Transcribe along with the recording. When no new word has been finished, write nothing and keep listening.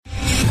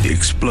the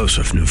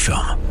explosive new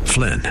film,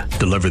 Flynn,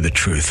 Deliver the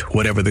Truth,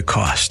 Whatever the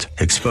Cost,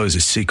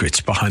 exposes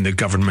secrets behind the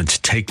government's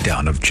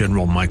takedown of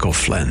General Michael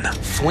Flynn.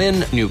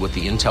 Flynn knew what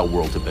the intel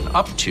world had been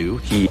up to.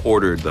 He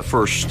ordered the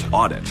first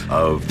audit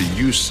of the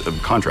use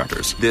of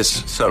contractors.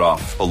 This set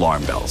off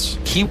alarm bells.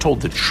 He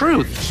told the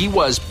truth. He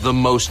was the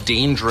most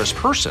dangerous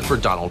person for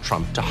Donald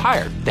Trump to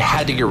hire. They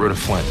had to get rid of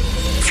Flynn.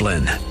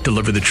 Flynn,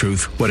 Deliver the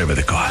Truth, Whatever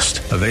the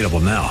Cost. Available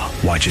now.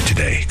 Watch it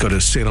today. Go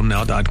to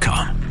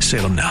salemnow.com.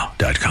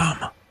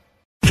 salemnow.com.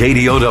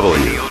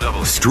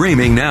 KDOW.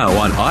 Streaming now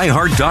on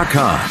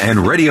iHeart.com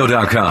and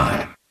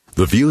radio.com.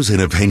 The views and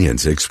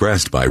opinions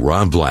expressed by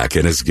Rob Black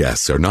and his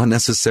guests are not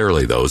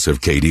necessarily those of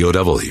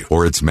KDOW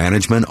or its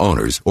management,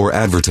 owners, or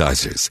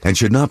advertisers and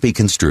should not be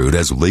construed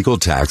as legal,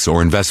 tax,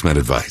 or investment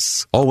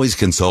advice. Always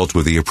consult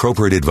with the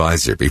appropriate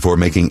advisor before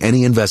making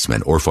any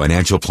investment or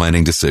financial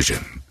planning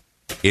decision.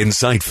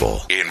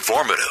 Insightful,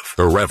 informative,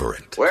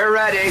 irreverent. We're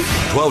ready.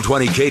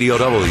 1220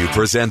 KDOW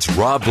presents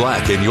Rob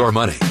Black and Your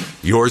Money.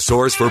 Your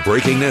source for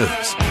breaking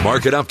news,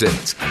 market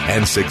updates,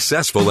 and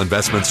successful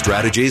investment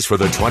strategies for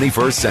the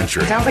 21st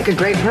century. Sounds like a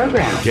great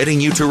program.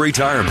 Getting you to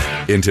retirement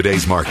in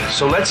today's market.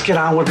 So let's get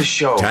on with the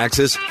show.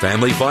 Taxes,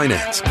 family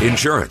finance,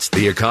 insurance,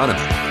 the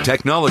economy,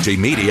 technology,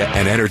 media,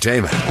 and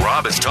entertainment.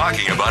 Rob is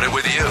talking about it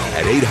with you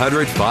at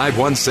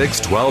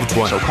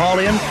 800-516-1220. So call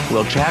in,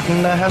 we'll chat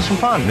and have some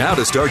fun. Now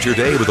to start your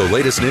day with the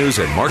latest news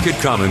and market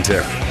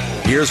commentary.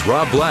 Here's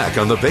Rob Black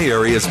on the Bay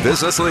Area's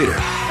business leader,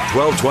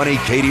 1220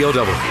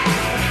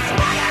 KDOW.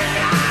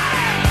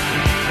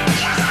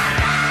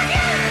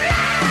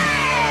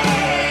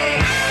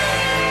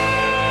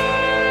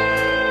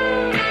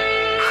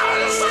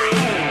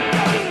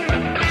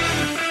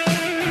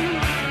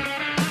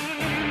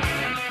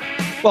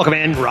 Welcome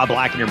in, Rob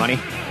Black and Your Money.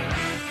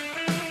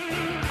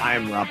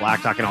 I'm Rob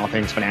Black, talking all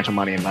things financial,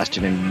 money,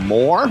 investing, and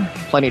more.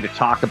 Plenty to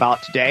talk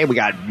about today. We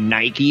got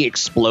Nike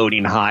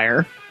exploding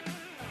higher.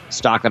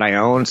 Stock that I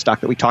own,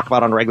 stock that we talk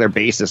about on a regular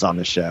basis on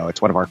the show. It's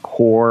one of our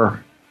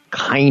core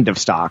kind of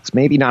stocks.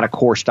 Maybe not a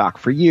core stock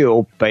for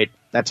you, but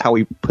that's how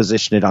we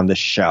position it on this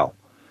show.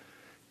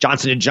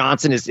 Johnson &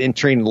 Johnson is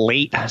entering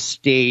late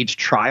stage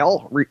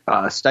trial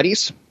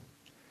studies.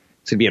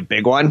 It's going to be a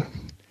big one.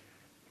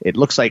 It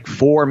looks like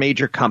 4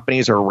 major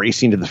companies are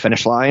racing to the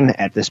finish line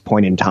at this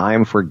point in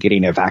time for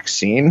getting a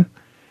vaccine.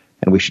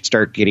 And we should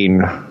start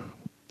getting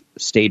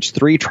stage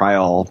 3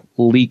 trial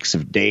leaks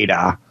of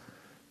data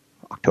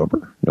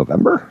October,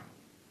 November.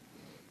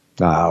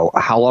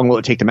 How long will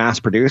it take to mass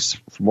produce?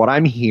 From what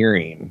I'm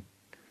hearing,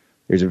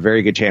 there's a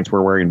very good chance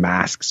we're wearing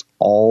masks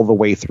all the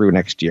way through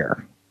next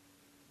year.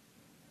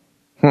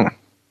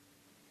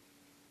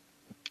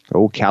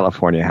 Oh,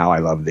 California, how I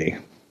love thee.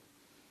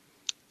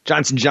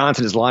 Johnson &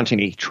 Johnson is launching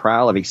a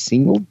trial of a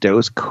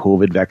single-dose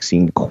COVID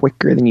vaccine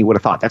quicker than you would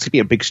have thought. That's going to be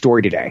a big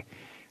story today.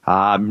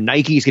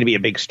 Nike is going to be a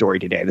big story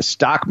today. The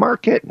stock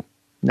market,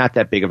 not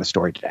that big of a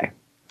story today.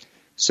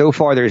 So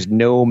far, there's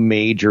no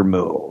major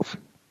move.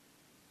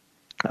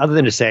 Other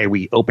than to say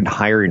we opened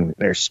higher and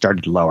they're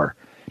started lower.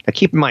 Now,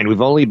 keep in mind,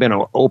 we've only been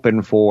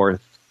open for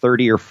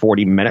 30 or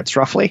 40 minutes,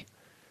 roughly.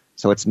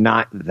 So it's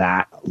not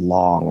that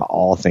long,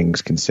 all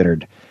things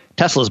considered.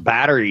 Tesla's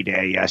battery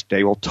day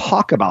yesterday, we'll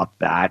talk about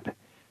that.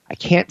 I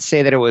can't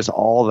say that it was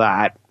all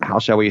that, how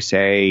shall we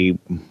say,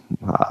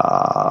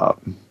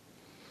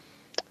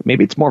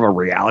 maybe it's more of a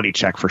reality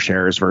check for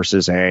shares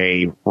versus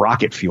a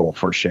rocket fuel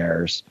for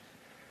shares.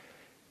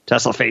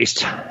 Tesla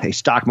faced a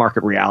stock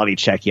market reality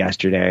check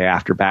yesterday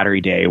after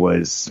battery day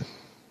was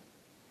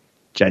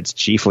judged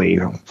chiefly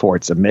for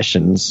its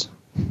emissions.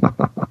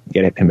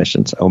 Get it?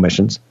 Emissions,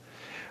 omissions.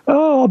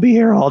 Oh, I'll be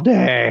here all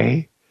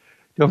day.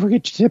 Don't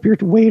forget to tip your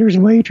waiters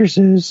and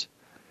waitresses.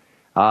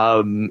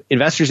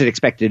 Investors had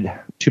expected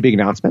 2 big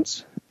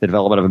announcements: the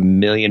development of a 1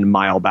 million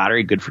mile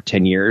battery, good for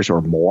 10 years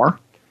or more,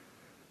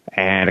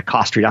 and a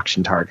cost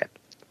reduction target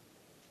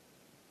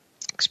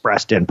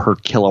expressed in per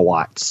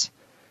kilowatts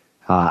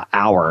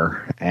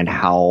hour, and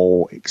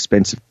how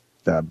expensive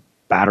the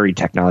battery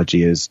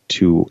technology is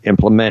to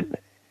implement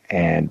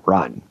and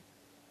run.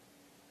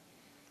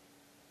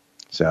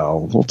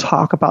 So we'll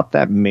talk about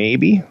that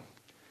maybe.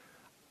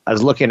 I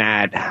was looking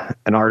at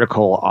an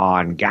article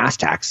on gas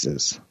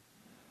taxes.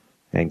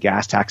 And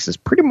gas taxes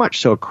pretty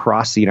much so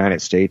across the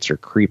United States are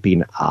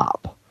creeping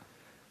up.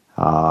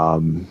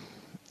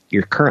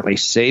 You're currently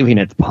saving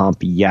at the pump,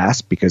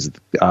 yes, because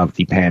of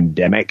the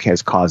pandemic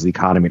has caused the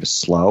economy to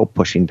slow,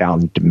 pushing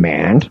down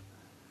demand.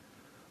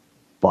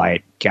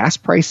 But gas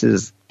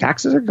prices,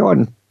 taxes are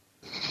going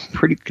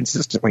pretty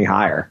consistently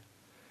higher.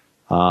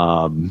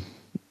 And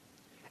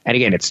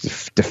again,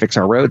 it's to fix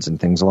our roads and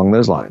things along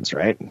those lines,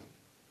 right?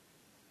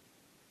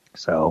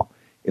 So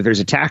if there's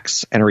a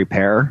tax and a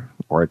repair,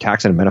 or a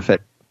tax and a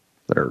benefit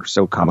that are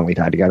so commonly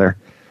tied together,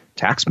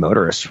 tax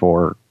motorists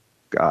for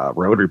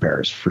road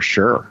repairs for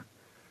sure.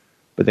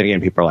 But then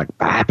again, people are like,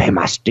 I pay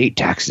my state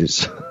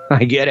taxes.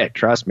 I get it.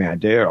 Trust me, I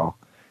do.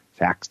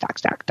 Tax.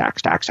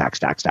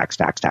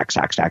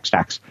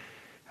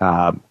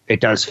 It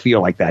does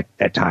feel like that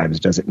at times,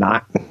 does it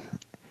not?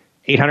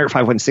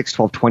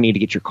 800-516-1220 to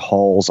get your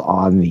calls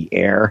on the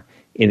air.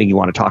 Anything you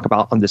want to talk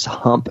about on this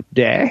hump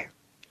day?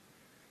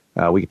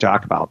 We could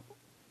talk about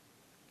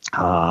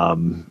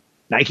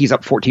Nike's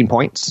up 14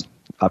 points,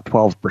 up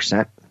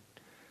 12%.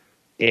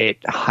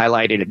 It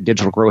highlighted a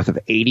digital growth of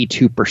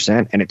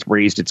 82%, and it's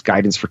raised its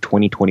guidance for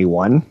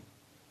 2021.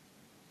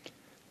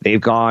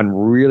 They've gone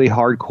really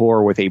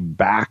hardcore with a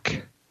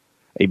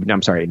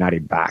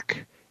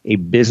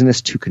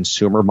business to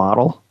consumer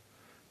model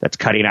that's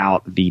cutting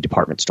out the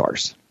department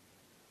stores,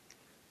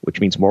 which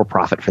means more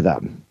profit for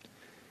them.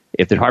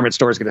 If the department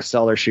store is going to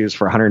sell their shoes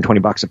for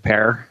 $120 a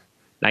pair,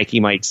 Nike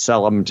might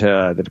sell them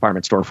to the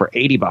department store for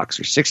 $80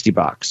 or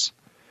 $60,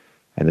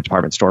 and the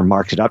department store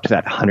marks it up to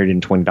that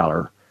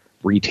 $120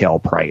 retail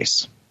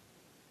price.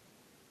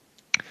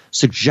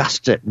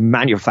 Suggested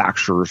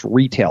manufacturer's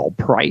retail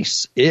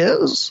price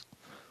is,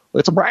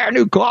 it's a brand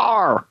new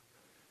car.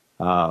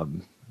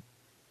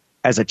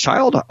 As a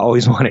child, I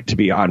always wanted to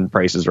be on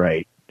Price is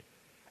Right.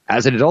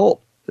 As an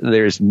adult,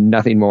 there's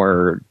nothing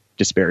more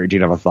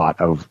disparaging of a thought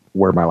of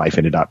where my life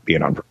ended up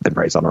being on than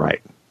Price on the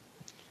Right.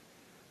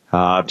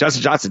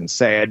 Johnson & Johnson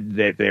said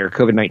that their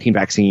COVID-19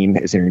 vaccine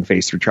is entering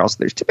phase 3 trials.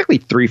 There's typically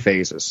 3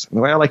 phases. And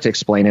the way I like to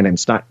explain it, and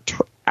it's not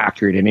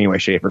accurate in any way,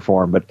 shape, or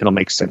form, but it'll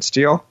make sense to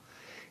you,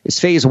 is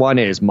phase 1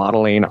 is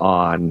modeling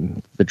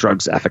on the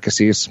drug's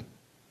efficacies.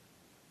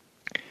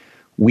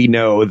 We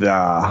know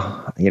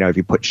if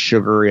you put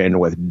sugar in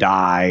with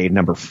dye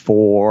number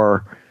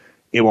 4,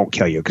 it won't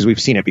kill you because we've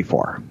seen it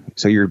before.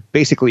 So you're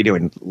basically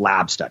doing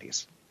lab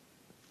studies,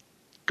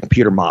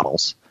 computer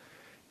models.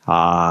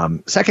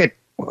 Second,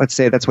 let's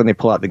say that's when they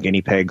pull out the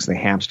guinea pigs, the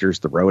hamsters,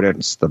 the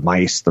rodents, the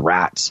mice, the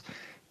rats,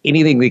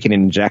 anything they can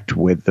inject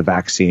with the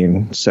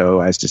vaccine so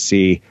as to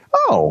see,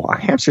 a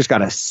hamster's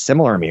got a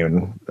similar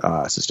immune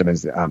system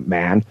as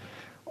man,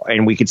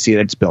 and we could see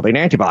that it's building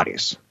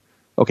antibodies.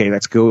 Okay,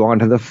 let's go on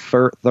to the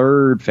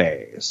third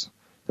phase.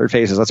 Third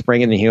phase is let's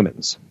bring in the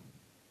humans.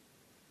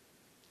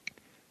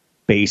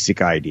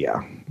 Basic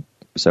idea.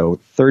 So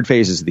third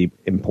phase is the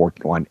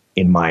important one,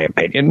 in my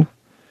opinion.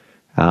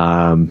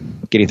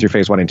 Getting through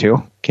phase 1 and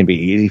 2 can be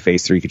easy.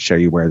 Phase 3 could show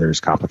you where there's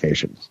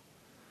complications.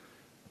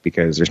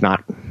 Because there's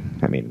not,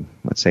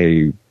 let's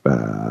say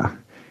the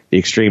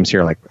extremes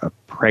here, like a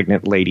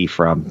pregnant lady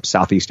from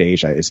Southeast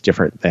Asia is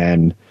different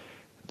than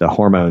the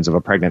hormones of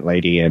a pregnant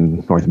lady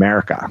in North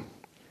America.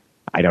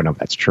 I don't know if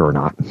that's true or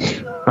not.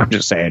 I'm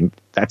just saying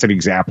that's an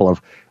example of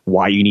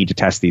why you need to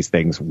test these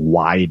things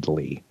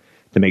widely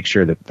to make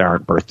sure that there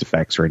aren't birth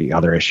defects or any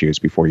other issues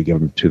before you give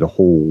them to the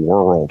whole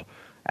world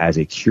as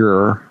a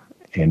cure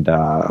and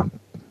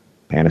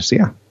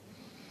panacea.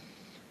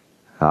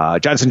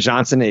 Johnson &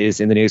 Johnson is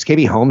in the news.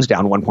 KB Home's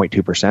down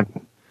 1.2%.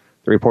 They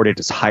reported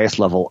its highest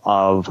level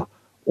of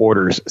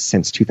orders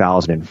since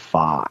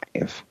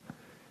 2005.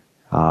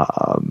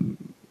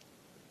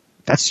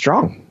 That's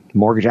strong.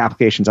 Mortgage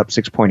applications up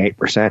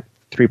 6.8%,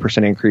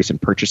 3% increase in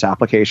purchase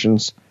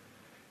applications.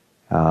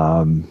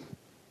 The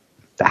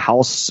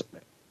House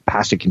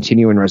passed a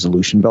continuing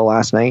resolution bill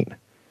last night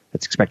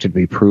that's expected to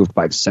be approved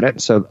by the Senate.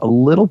 So a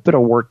little bit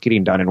of work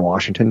getting done in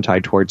Washington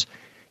tied towards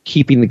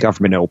keeping the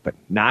government open,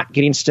 not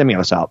getting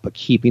stimulus out, but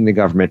keeping the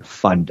government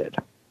funded,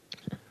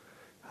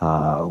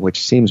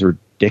 which seems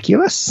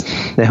ridiculous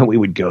that we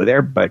would go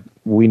there, but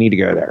we need to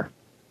go there.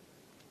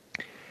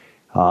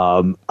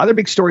 Other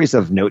big stories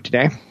of note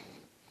today.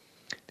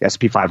 The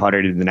S&P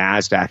 500 and the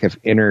NASDAQ have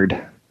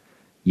entered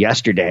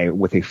yesterday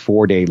with a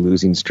 4-day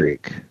losing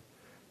streak.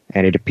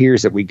 And it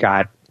appears that we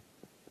got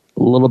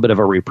a little bit of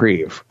a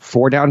reprieve.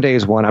 4 down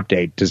days, 1 up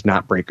day does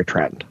not break a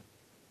trend.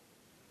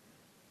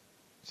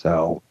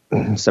 So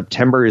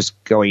September is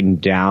going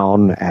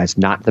down as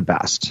not the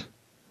best.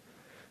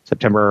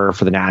 September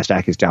for the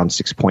NASDAQ is down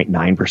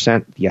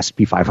 6.9%. The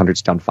S&P 500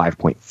 is down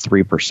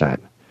 5.3%.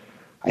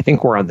 I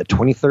think we're on the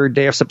 23rd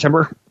day of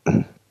September.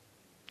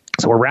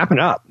 So we're wrapping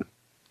up.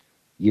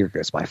 Year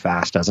goes by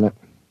fast, doesn't it?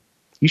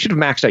 You should have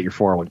maxed out your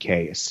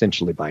 401k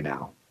essentially by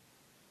now.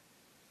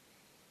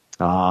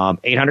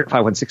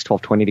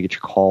 800-516-1220 to get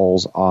your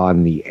calls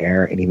on the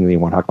air. Anything that you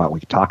want to talk about, we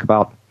can talk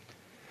about.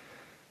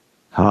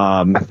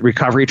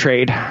 Recovery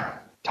trade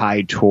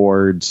tied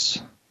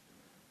towards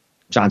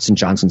Johnson &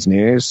 Johnson's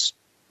news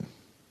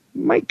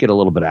might get a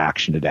little bit of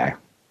action today.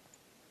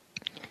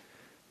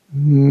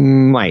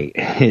 Might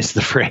is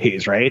the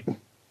phrase, right?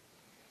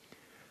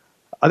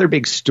 Other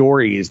big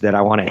stories that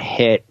I want to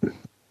hit.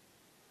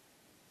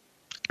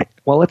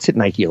 Well, let's hit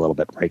Nike a little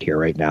bit right here,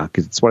 right now,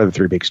 because it's one of the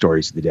 3 big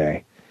stories of the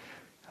day.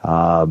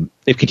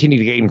 They've continued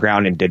to gain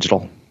ground in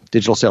digital.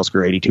 Digital sales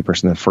grew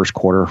 82% in the first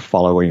quarter,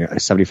 following a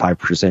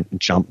 75%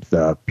 jump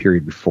the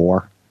period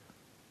before.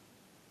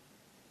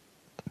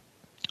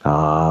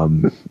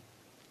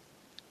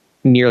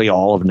 Nearly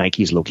all of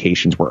Nike's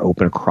locations were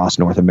open across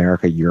North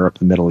America, Europe,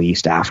 the Middle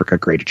East, Africa,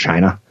 Greater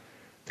China.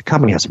 The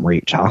company has some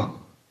reach, huh?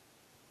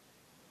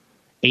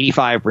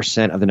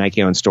 85% of the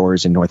Nike-owned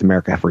stores in North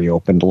America have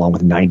reopened, along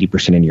with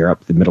 90% in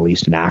Europe, the Middle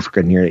East, and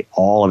Africa. Nearly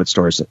all of its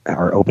stores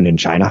are open in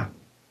China.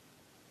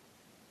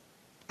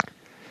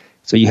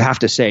 So you have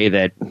to say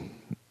that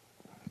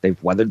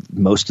they've weathered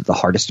most of the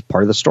hardest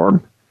part of the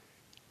storm.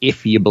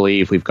 if you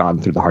believe we've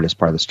gone through the hardest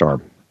part of the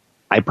storm.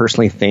 I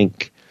personally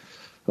think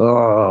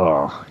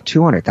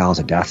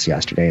 200,000 deaths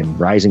yesterday and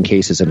rising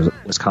cases in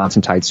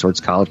Wisconsin tied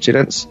towards college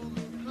students.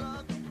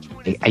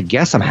 I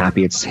guess I'm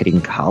happy it's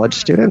hitting college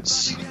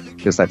students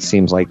because that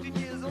seems like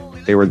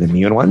they were the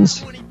immune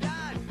ones.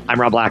 I'm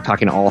Rob Black,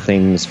 talking all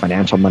things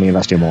financial, money,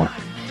 investing, and more.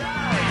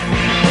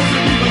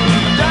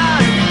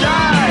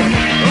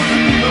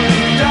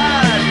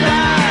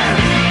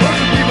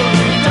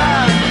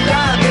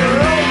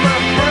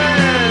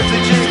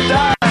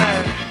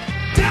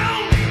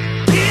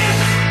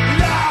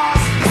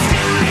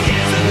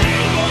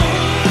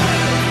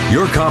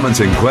 Your comments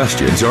and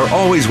questions are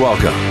always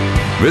welcome.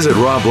 Visit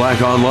Rob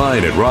Black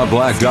online at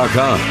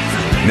robblack.com.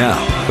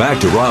 Now, back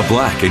to Rob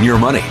Black and Your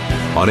Money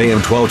on AM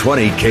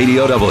 1220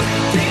 KDOW.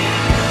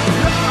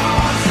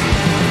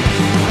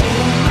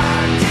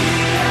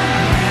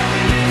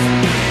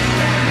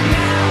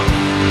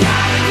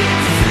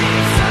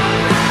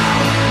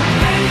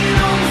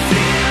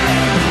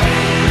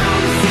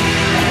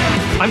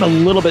 I'm a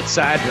little bit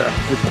sad to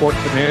report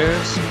the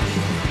news.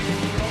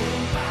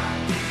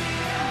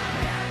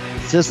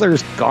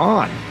 Sizzler's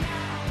gone.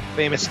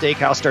 Famous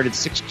steakhouse started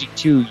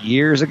 62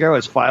 years ago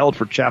has filed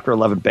for Chapter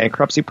 11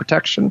 bankruptcy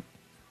protection.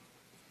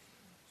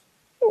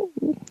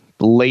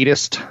 The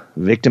latest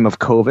victim of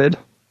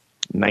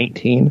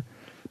COVID-19.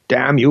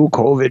 Damn you,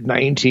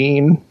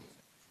 COVID-19.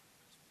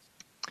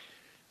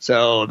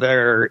 So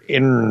they're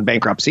in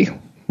bankruptcy,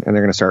 and they're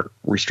going to start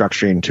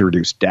restructuring to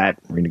reduce debt,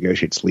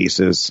 renegotiate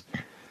leases.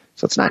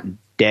 So it's not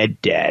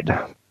dead,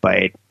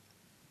 but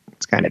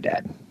it's kind of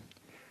dead.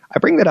 I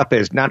bring that up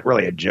as not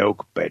really a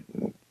joke, but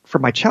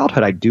from my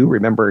childhood, I do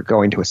remember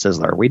going to a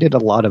Sizzler. We did a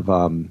lot of,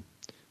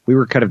 we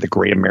were kind of the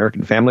great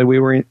American family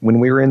when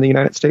we were in the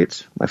United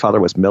States. My father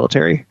was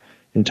military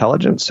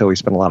intelligence, so we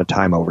spent a lot of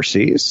time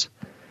overseas.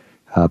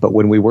 But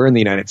when we were in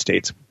the United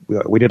States,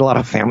 we did a lot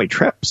of family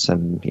trips.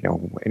 And, you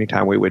know,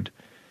 anytime we would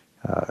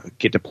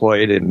get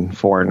deployed in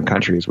foreign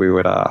countries, we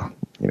would,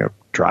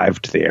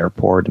 drive to the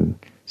airport and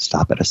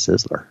stop at a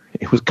Sizzler.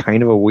 It was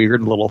kind of a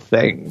weird little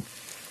thing.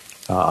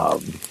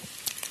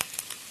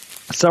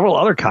 Several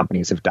other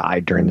companies have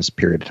died during this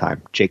period of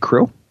time. J.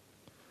 Crew,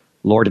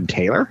 Lord &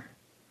 Taylor,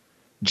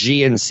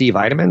 GNC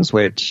Vitamins,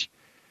 which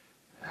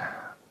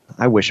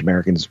I wish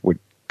Americans would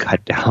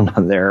cut down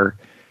on their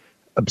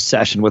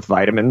obsession with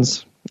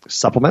vitamins,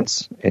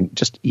 supplements, and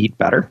just eat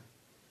better.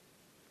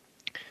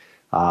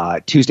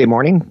 Tuesday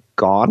Morning,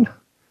 gone.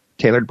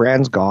 Tailored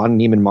Brands, gone.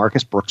 Neiman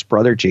Marcus, Brooks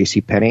Brothers,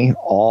 JCPenney,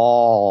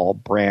 all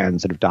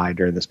brands that have died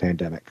during this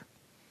pandemic.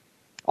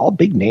 All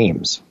big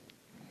names.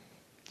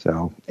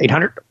 So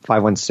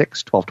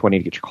 800-516-1220 to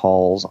get your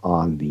calls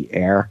on the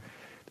air.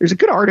 There's a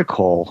good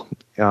article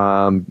in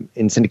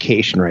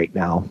syndication right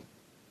now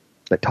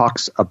that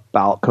talks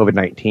about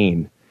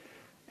COVID-19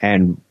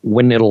 and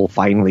when it'll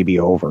finally be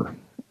over.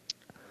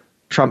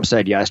 Trump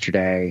said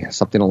yesterday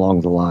something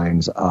along the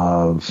lines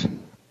of,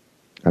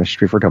 I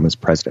should refer to him as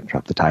President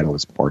Trump. The title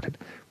is important.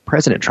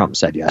 President Trump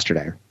said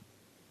yesterday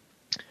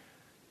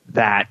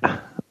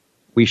that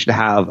we should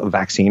have a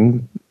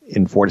vaccine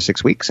in 4 to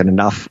 6 weeks and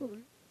enough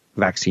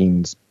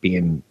vaccines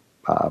being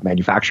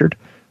manufactured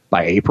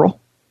by April.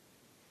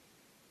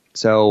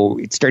 So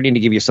it's starting to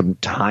give you some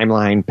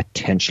timeline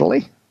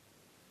potentially.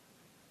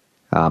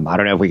 I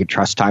don't know if we could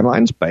trust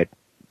timelines, but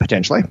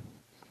potentially.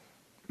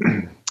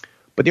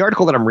 But the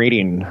article that I'm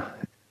reading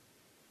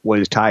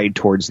was tied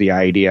towards the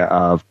idea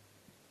of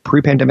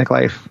pre-pandemic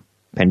life,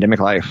 pandemic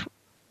life,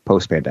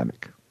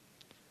 post-pandemic.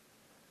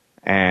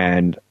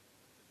 And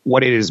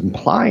what it is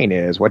implying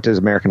is, what does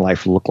American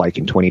life look like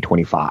in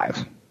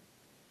 2025?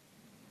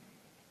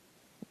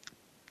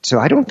 So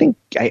I don't think,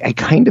 I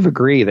kind of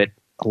agree that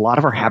a lot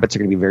of our habits are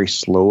going to be very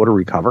slow to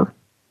recover.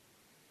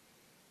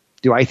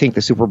 Do I think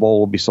the Super Bowl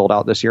will be sold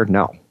out this year?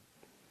 No.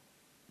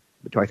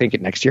 But do I think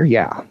it next year?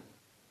 Yeah.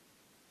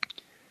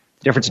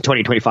 The difference in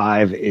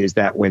 2025 is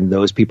that when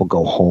those people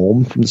go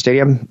home from the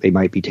stadium, they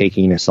might be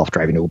taking a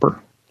self-driving Uber.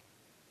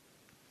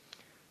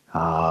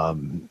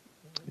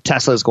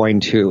 Tesla's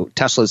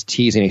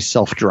teasing a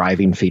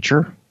self-driving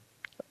feature,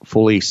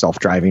 fully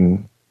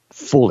self-driving.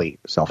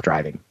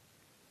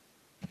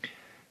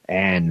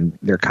 And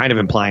they're kind of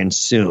implying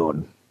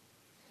soon.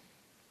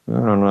 I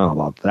don't know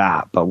about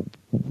that, but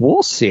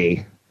we'll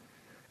see.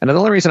 And the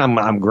only reason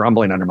I'm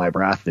grumbling under my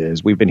breath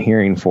is we've been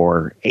hearing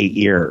for 8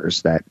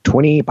 years that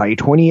by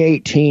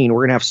 2018,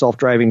 we're going to have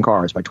self-driving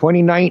cars. By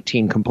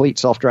 2019, complete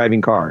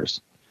self-driving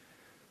cars.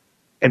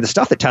 And the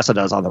stuff that Tesla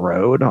does on the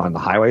road, on the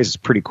highways, is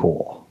pretty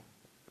cool.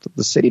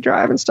 The city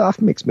driving stuff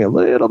makes me a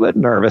little bit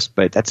nervous,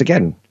 but that's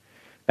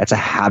a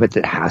habit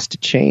that has to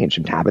change,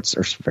 and habits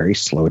are very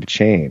slow to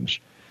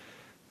change.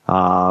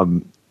 I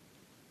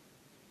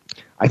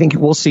think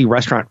we'll see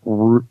restaurant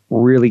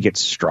really get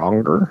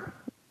stronger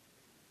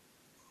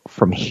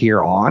from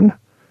here on,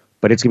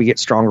 but it's going to get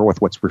stronger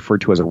with what's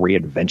referred to as a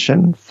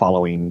reinvention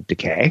following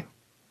decay.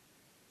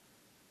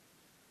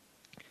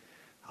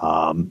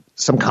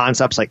 Some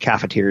concepts like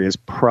cafeterias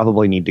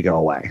probably need to go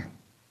away.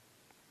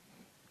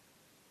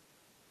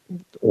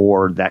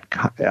 or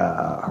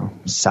that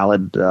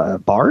salad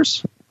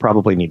bars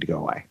probably need to go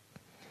away.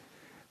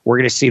 We're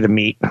going to see the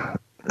meat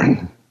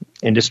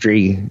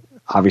industry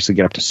obviously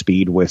get up to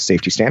speed with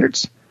safety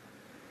standards.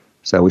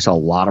 So we saw a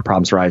lot of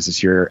problems rise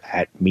this year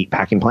at meat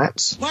packing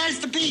plants. Where's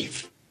the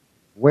beef?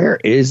 Where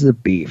is the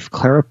beef?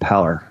 Clara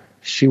Peller,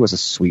 she was a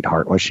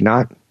sweetheart, was she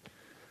not?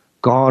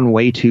 Gone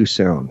way too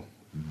soon.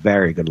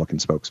 Very good-looking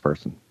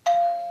spokesperson.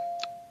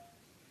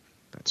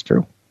 That's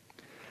true.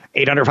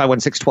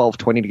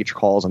 800-516-1220 to get your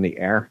calls on the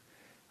air.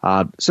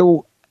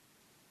 So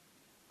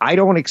I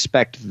don't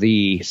expect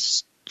the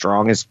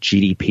strongest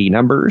GDP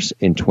numbers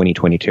in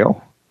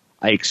 2022.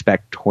 I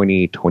expect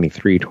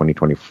 2023,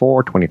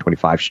 2024,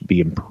 2025 should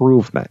be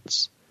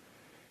improvements.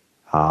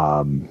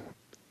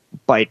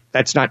 But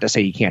that's not to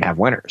say you can't have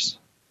winners.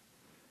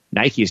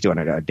 Nike's doing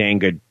a dang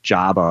good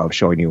job of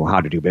showing you how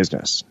to do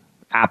business.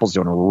 Apple's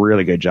doing a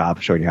really good job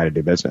of showing you how to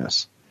do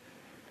business.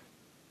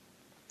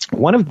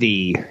 One of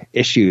the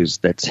issues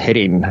that's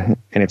hitting, and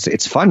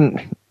it's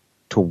fun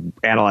to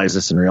analyze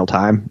this in real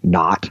time,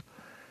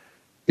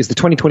 is the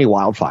 2020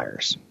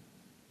 wildfires.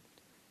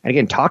 And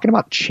again, talking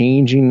about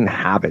changing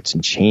habits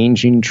and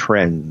changing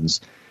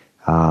trends,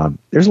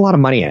 there's a lot of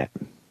money in it.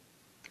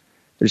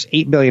 There's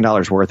 $8 billion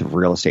worth of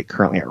real estate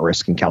currently at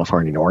risk in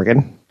California and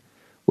Oregon,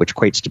 which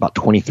equates to about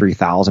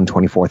 23,000,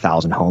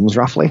 24,000 homes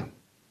roughly.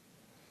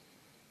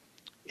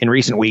 In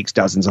recent weeks,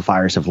 dozens of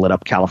fires have lit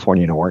up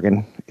California and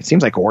Oregon. It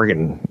seems like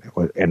Oregon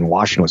and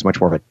Washington was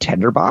much more of a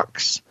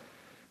tinderbox.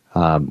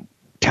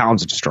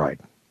 Towns are destroyed.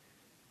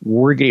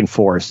 We're getting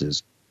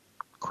forests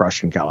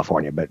crushed in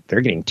California, but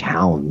they're getting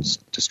towns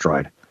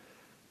destroyed.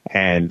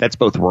 And that's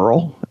both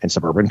rural and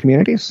suburban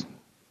communities.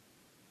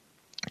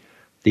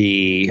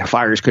 The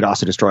fires could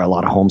also destroy a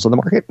lot of homes on the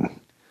market,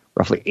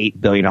 roughly $8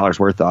 billion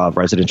worth of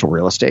residential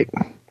real estate.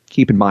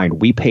 Keep in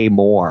mind, we pay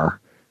more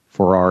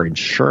for our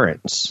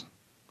insurance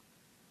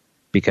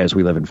because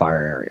we live in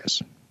fire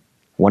areas.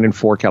 1 in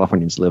 4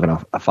 Californians live in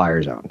a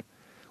fire zone.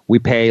 We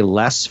pay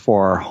less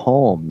for our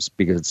homes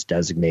because it's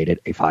designated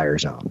a fire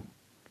zone.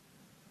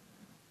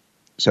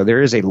 So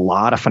there is a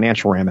lot of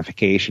financial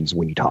ramifications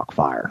when you talk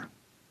fire.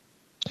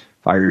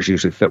 Fires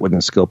usually fit within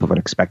the scope of an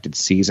expected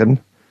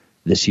season.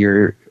 This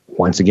year,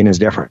 once again, is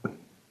different.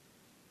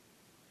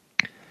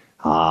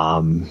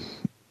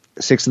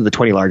 6 of the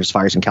 20 largest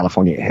fires in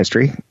California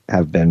history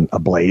have been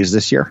ablaze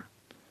this year.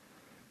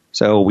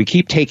 So we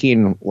keep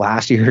taking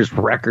last year's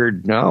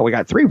record. No, we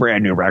got 3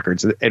 brand new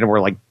records, and we're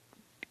like,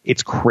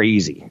 it's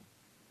crazy.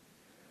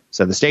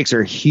 So the stakes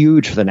are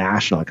huge for the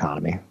national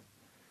economy.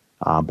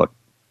 But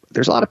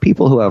there's a lot of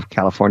people who have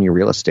California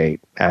real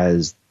estate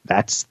as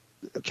that's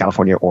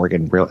California,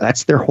 Oregon,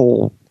 that's their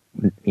whole,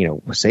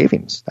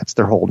 savings. That's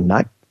their whole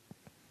nut,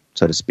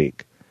 so to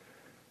speak.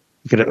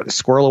 You could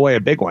squirrel away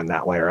a big one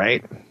that way,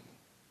 right?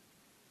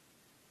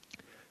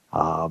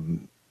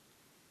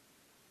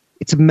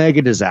 It's a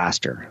mega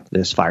disaster,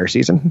 this fire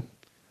season.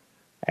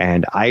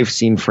 And I've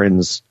seen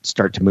friends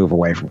start to move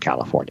away from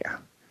California.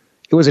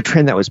 It was a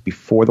trend that was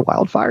before the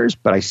wildfires,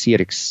 but I see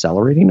it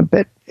accelerating a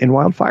bit in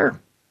wildfire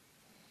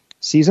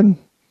season.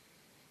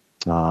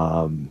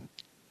 And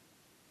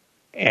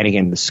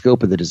again, the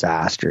scope of the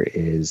disaster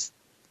is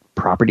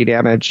property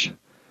damage,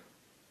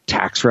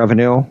 tax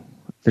revenue.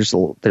 There's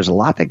a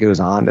lot that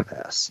goes on to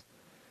this.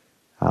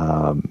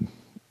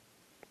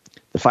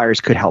 The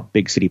fires could help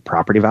big city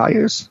property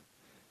values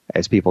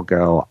as people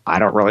go, I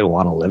don't really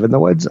want to live in the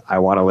woods. I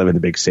want to live in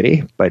the big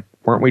city. But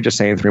weren't we just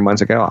saying 3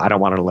 months ago, I don't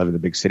want to live in the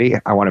big city.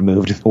 I want to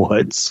move to the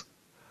woods.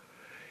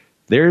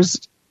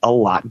 There's a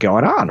lot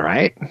going on,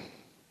 right?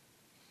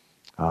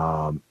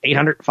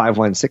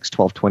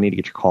 800-516-1220 to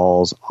get your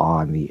calls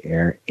on the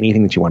air.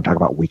 Anything that you want to talk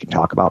about, we can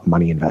talk about.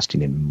 Money,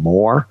 investing, and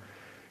more.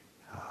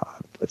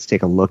 Let's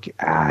take a look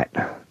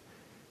at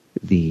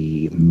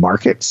the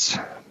markets.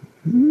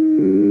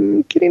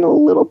 Getting a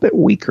little bit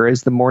weaker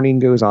as the morning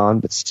goes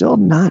on, but still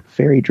not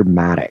very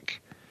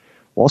dramatic.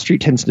 Wall Street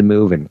tends to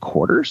move in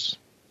quarters,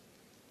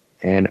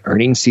 and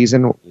earnings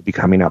season will be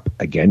coming up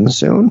again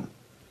soon.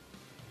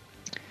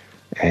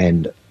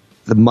 And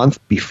the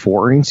month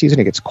before earnings season,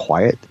 it gets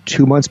quiet.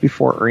 2 months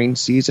before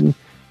earnings season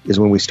is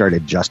when we start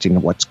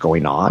adjusting what's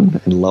going on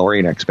and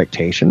lowering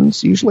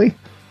expectations, usually.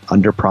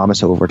 Under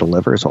promise, over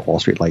deliver is what Wall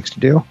Street likes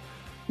to do.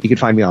 You can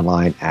find me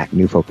online at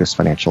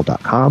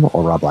newfocusfinancial.com or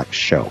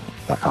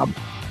robblackshow.com.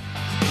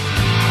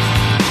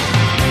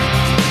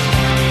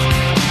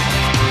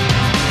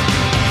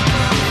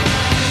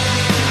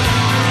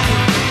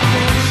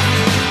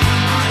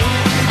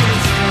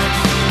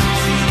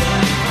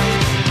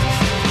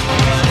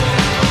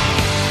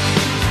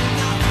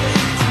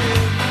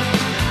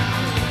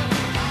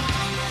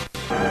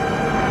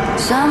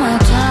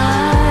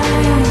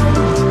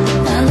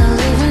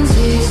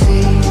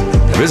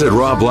 Visit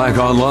Rob Black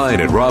online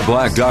at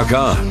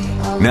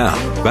robblack.com.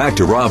 Now, back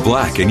to Rob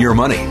Black and Your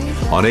Money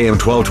on AM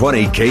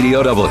 1220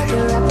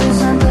 KDOW.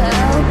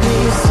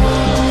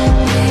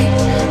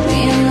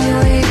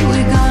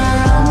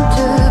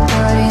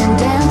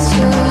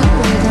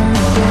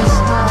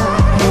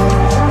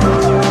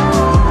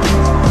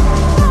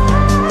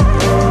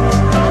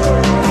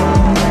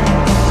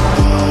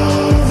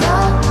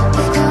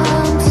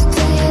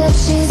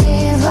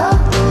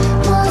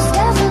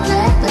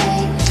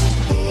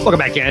 Welcome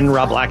back in.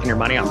 Rob Black and Your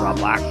Money. I'm Rob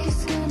Black.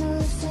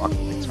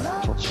 Things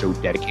Financial, show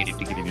dedicated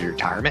to getting to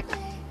retirement.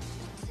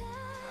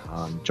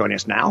 Joining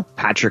us now,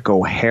 Patrick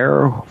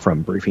O'Hare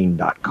from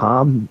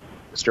Briefing.com.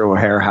 Mr.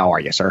 O'Hare, how are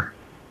you, sir?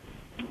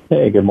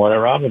 Hey, good morning,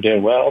 Rob. I'm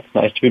doing well. It's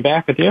nice to be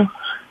back with you.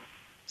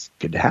 It's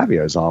good to have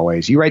you, as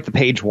always. You write the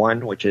page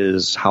one, which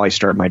is how I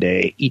start my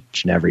day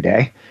each and every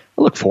day.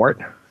 I look for it,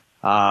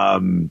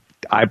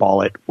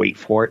 eyeball it, wait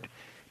for it,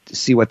 to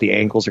see what the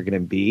angles are going to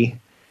be.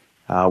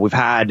 We've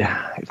had,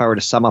 if I were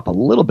to sum up a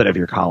little bit of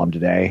your column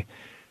today,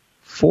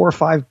 4 or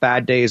 5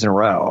 bad days in a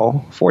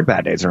row, 4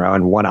 bad days in a row,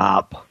 and 1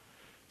 up.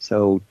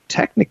 So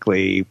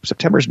technically,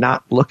 September's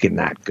not looking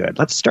that good.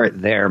 Let's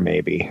start there,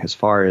 maybe, as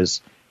far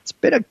as it's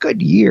been a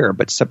good year,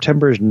 but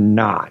September's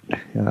not.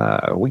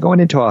 Are we going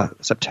into a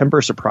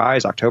September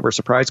surprise, October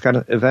surprise kind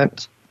of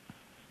event?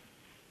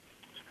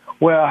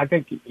 Well, I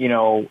think,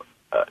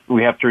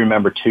 we have to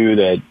remember, too,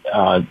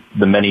 that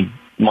the many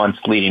months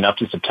leading up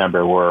to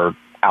September were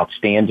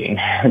outstanding.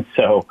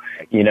 So,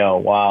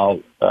 while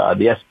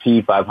the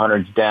S&P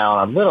 500 is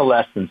down a little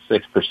less than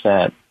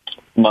 6%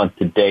 month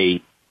to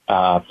date,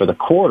 for the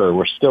quarter,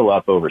 we're still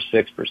up over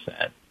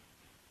 6%.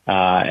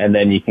 And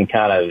then you can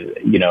kind of,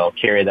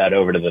 carry that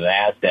over to the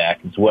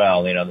NASDAQ as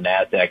well. The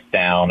NASDAQ's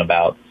down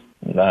about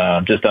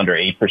just under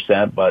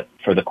 8%, but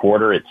for the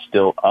quarter, it's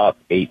still up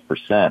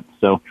 8%.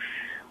 So,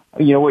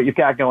 what you've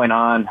got going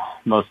on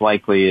most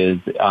likely is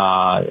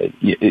a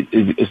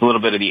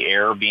little bit of the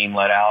air being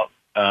let out.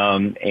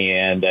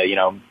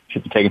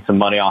 People taking some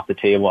money off the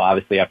table,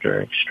 obviously, after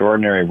an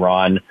extraordinary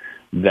run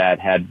that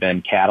had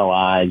been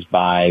catalyzed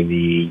by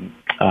the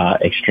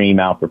extreme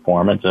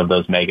outperformance of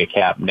those mega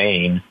cap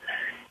names.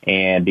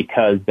 And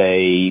because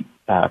they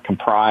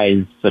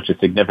comprise such a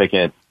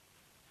significant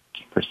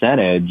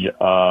percentage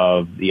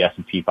of the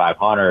S&P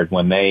 500,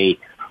 when they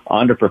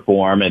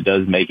underperform, it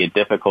does make it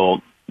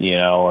difficult,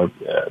 or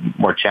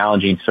more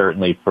challenging,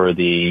 certainly, for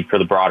the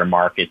broader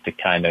market to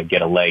kind of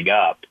get a leg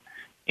up.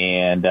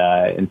 And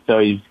so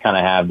you just kind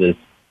of have this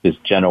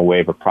general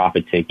wave of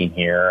profit taking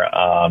here,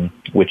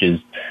 which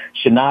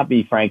should not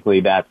be,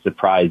 frankly, that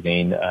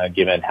surprising,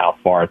 given how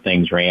far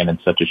things ran in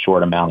such a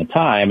short amount of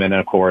time. And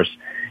of course,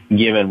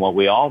 given what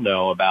we all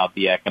know about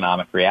the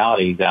economic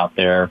realities out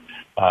there,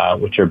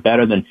 which are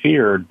better than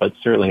feared, but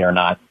certainly are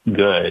not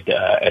good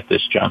at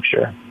this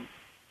juncture.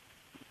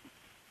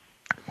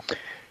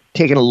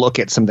 Taking a look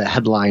at some of the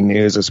headline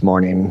news this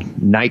morning,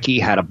 Nike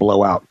had a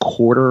blowout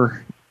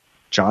quarter.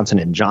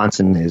 Johnson &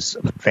 Johnson is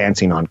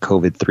advancing on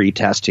COVID-3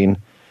 testing.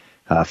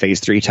 Phase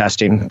 3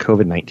 testing,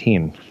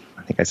 COVID-19.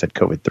 I think I said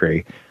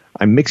COVID-3.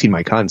 I'm mixing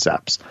my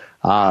concepts.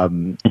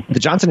 The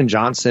Johnson &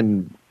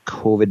 Johnson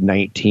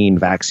COVID-19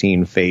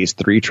 vaccine phase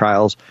 3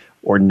 trials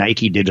or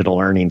Nike digital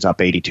earnings up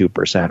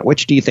 82%.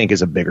 Which do you think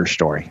is a bigger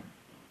story?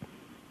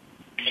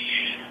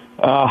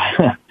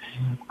 I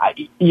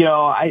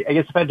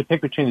guess if I had to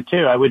pick between the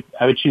two, I would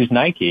choose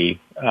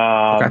Nike.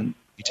 Okay. Me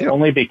too.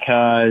 Only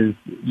because,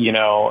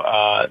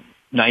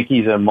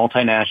 Nike's a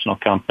multinational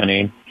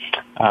company.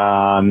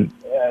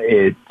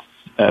 It's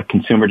a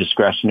consumer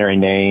discretionary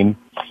name,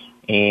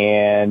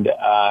 and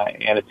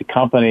it's a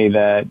company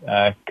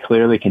that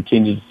clearly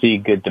continues to see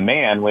good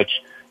demand. Which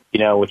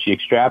you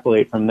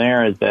extrapolate from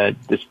there is that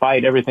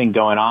despite everything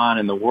going on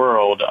in the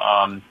world,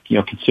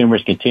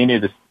 consumers continue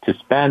to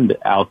spend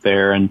out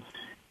there, and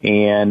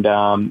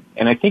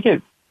I think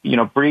it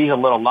breathes a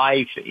little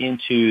life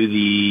into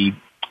the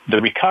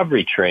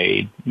recovery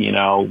trade,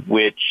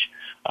 which.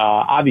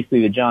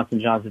 Obviously, the Johnson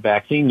 & Johnson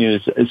vaccine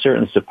news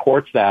certainly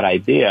supports that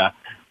idea.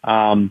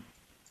 But,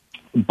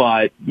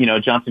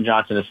 Johnson &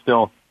 Johnson is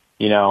still,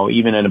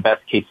 even in a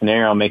best case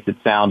scenario, makes it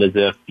sound as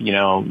if,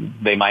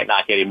 they might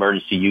not get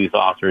emergency use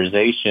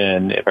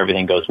authorization if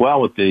everything goes well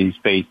with these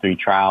phase 3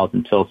 trials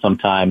until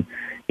sometime,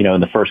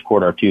 in the first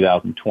quarter of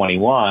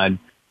 2021,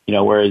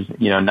 whereas,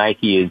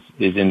 Nike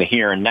is in the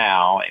here and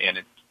now,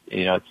 and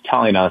it's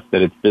telling us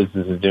that its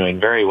business is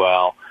doing very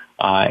well.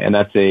 And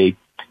that's a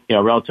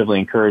relatively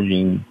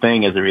encouraging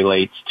thing as it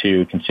relates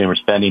to consumer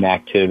spending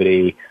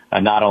activity,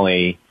 not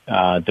only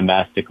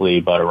domestically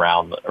but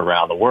around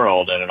the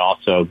world. And it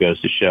also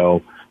goes to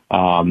show,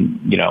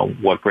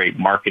 what great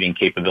marketing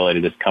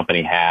capability this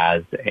company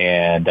has,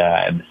 and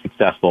the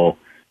successful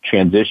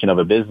transition of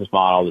a business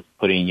model that's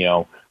putting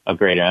a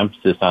greater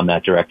emphasis on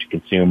that direct to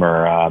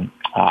consumer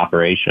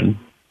operation.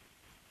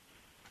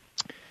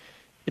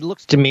 It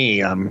looks to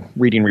me,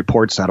 reading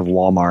reports out of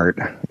Walmart,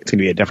 it's going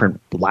to be a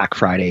different Black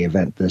Friday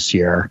event this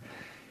year.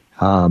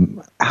 How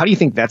do you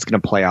think that's going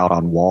to play out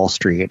on Wall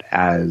Street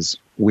as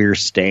we're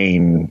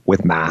staying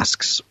with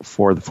masks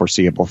for the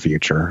foreseeable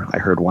future? I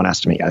heard one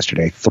estimate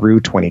yesterday through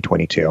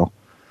 2022,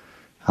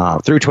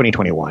 through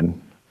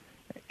 2021,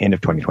 end of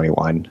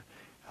 2021.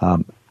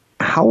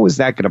 How is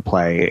that going to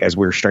play as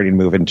we're starting to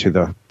move into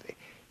the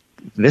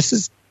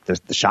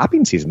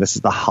shopping season? This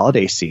is the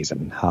holiday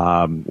season.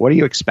 What are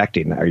you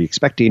expecting? Are you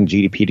expecting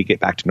GDP to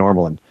get back to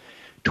normal in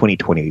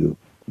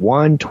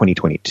 2021,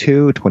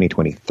 2022,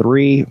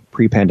 2023,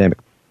 pre-pandemic,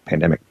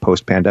 pandemic,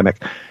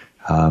 post-pandemic?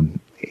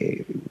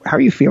 How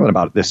are you feeling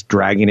about this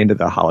dragging into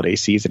the holiday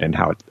season and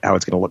how it's going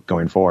to look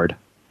going forward?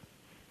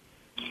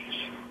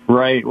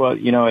 Right. Well,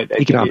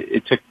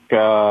 it took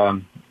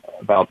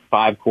about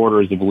 5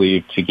 quarters, I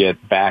believe, to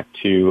get back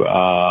to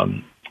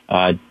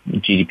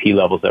GDP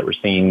levels that we're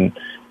seeing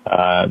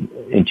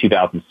in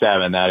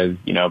 2007. That is,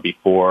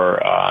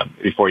 before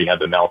you had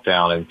the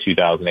meltdown in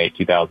 2008,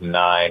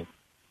 2009.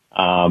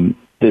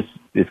 This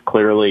is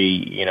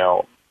clearly,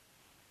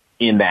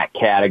 in that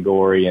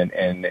category,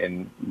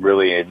 and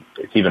really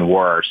it's even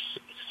worse.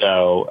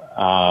 So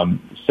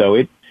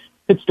it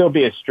could still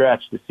be a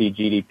stretch to see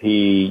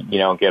GDP,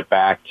 get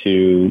back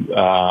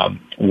to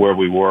where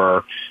we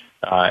were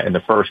in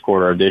the first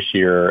quarter of this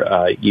year,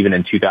 even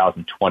in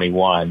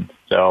 2021.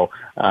 So,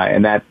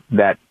 and that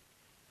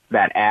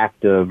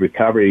act of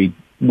recovery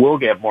will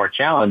get more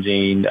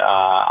challenging,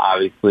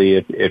 obviously,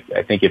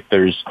 if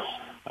there's,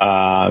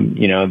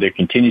 there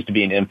continues to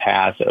be an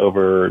impasse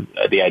over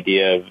the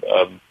idea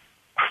of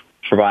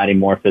providing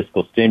more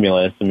fiscal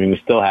stimulus. I mean, we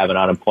still have an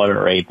unemployment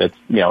rate that's,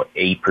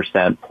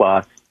 8%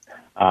 plus,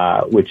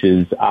 which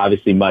is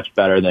obviously much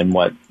better than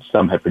what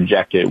some had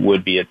projected it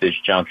would be at this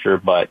juncture,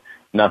 but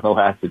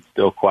nonetheless, it's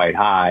still quite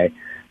high.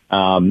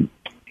 And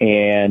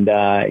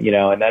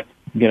that's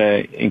going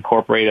to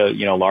incorporate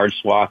a large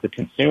swath of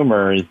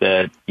consumers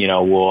that,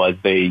 will, as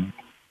they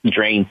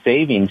drain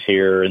savings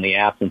here in the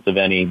absence of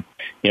any,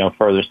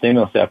 further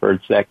stimulus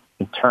efforts, that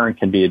in turn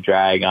can be a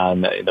drag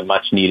on the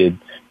much needed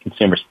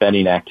consumer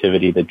spending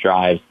activity that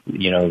drives,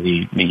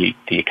 the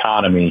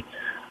economy.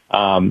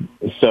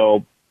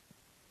 So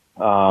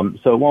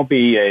it won't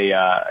be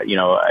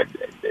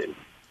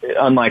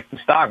unlike the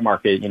stock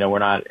market, we're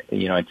not,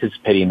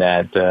 anticipating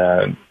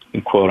that,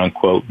 quote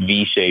unquote,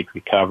 V-shaped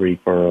recovery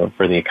for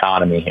the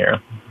economy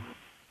here.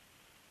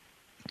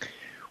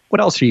 What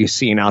else are you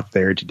seeing out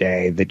there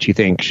today that you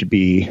think should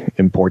be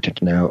important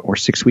to know? We're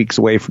 6 weeks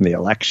away from the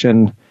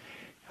election.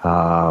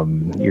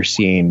 You're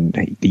seeing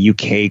the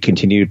UK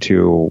continue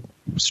to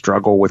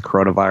struggle with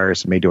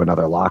coronavirus and may do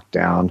another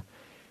lockdown.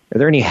 Are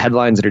there any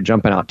headlines that are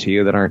jumping out to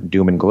you that aren't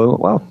doom and gloom?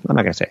 Well, I'm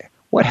not going to say.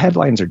 What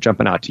headlines are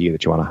jumping out to you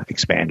that you want to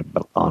expand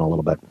on a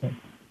little bit?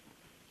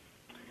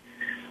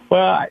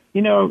 Well,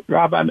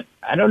 Rob,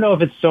 I don't know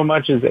if it's so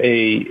much as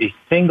a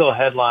single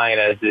headline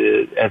as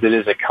it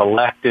is a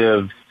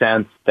collective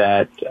sense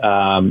that,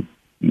 the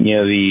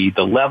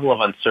level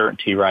of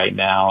uncertainty right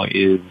now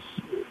is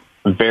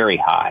very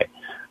high.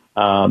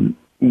 And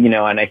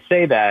I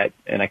say that,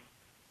 and I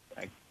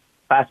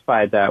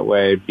classify it that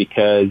way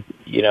because,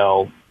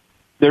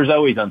 there's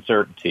always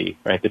uncertainty,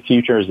 right? The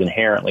future is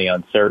inherently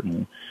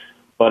uncertain.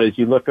 But as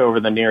you look over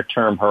the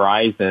near-term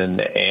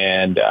horizon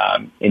and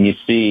you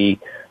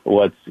see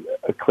what's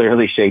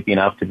clearly shaping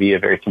up to be a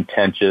very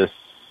contentious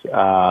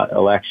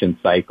election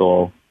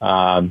cycle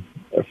from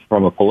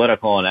a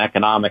political and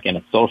economic and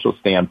a social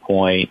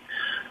standpoint,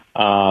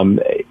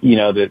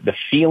 the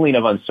feeling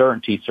of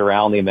uncertainty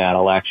surrounding that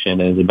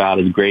election is about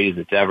as great as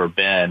it's ever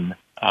been.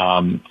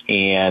 And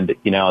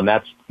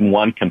that's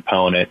one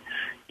component.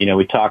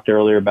 We talked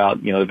earlier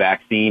about, the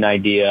vaccine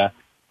idea.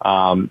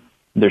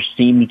 There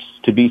seems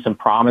to be some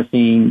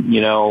promising,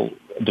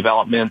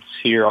 developments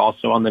here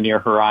also on the near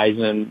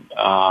horizon.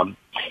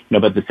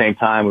 But at the same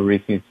time, we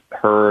recently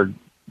heard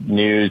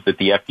news that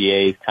the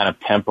FDA is kind of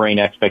tempering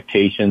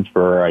expectations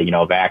for,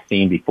 a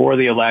vaccine before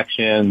the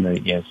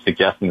election,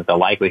 suggesting that the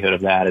likelihood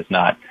of that is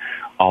not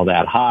all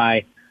that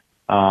high.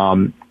 But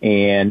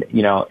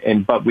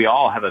we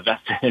all have a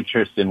vested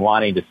interest in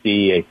wanting to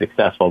see a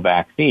successful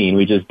vaccine.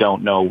 We just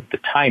don't know the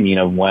timing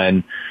of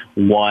when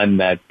one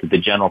that the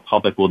general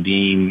public will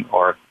deem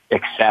or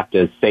accept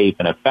as safe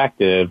and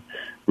effective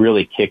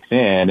really kicks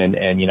in, and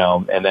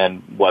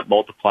then what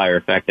multiplier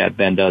effect that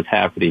then does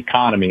have for the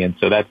economy. And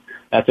so that's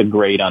a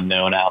great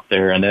unknown out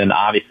there. And then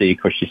obviously,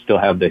 of course, you still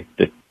have the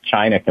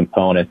China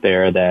component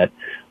there that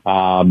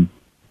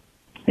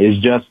is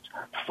just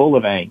full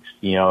of angst,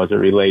 as it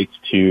relates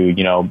to,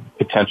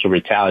 potential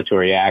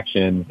retaliatory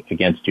action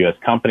against U.S.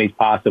 companies,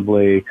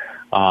 possibly,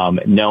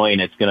 knowing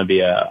it's going to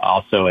be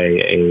also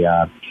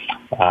a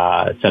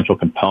central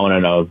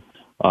component of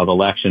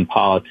election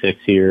politics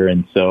here.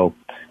 And so,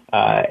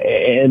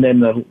 and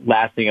then the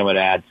last thing I would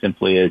add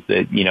simply is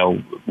that,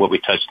 what we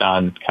touched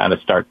on kind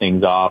of start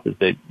things off is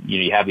that,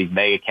 you have these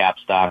mega cap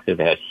stocks that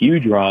have had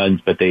huge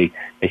runs, but they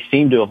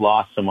seem to have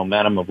lost some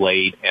momentum of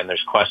late. And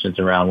there's questions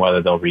around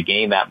whether they'll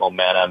regain that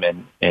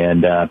momentum.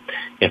 And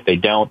if they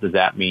don't, does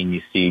that mean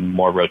you see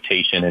more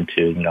rotation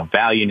into,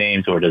 value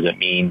names, or does it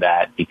mean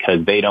that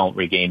because they don't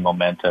regain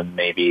momentum,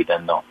 maybe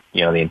then the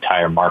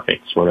entire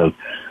market sort of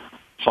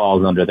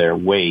falls under their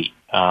weight?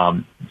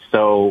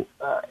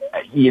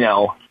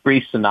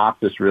 Brief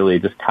synopsis, really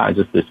just kind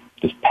of this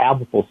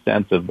palpable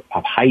sense of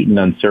heightened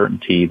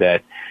uncertainty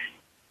that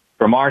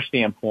from our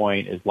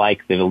standpoint is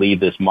likely to lead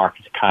this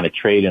market to kind of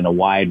trade in a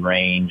wide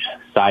range,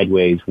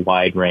 sideways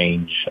wide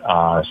range,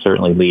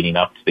 certainly leading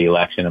up to the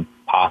election and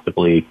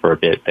possibly for a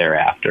bit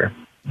thereafter.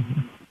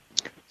 Mm-hmm.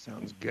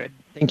 Sounds good.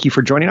 Thank you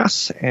for joining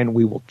us, and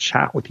we will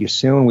chat with you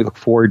soon. We look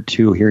forward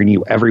to hearing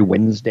you every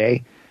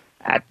Wednesday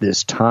at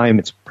this time.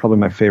 It's probably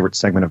my favorite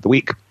segment of the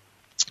week.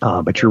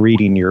 But your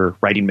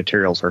writing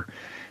materials are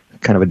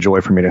kind of a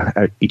joy for me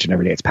to each and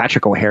every day. It's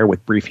Patrick O'Hare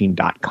with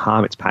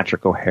Briefing.com. It's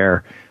Patrick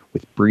O'Hare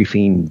with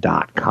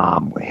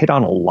Briefing.com. We hit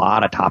on a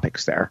lot of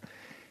topics there.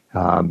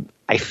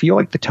 I feel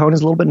like the tone is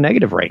a little bit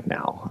negative right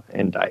now,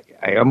 and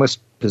I almost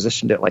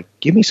positioned it like,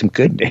 give me some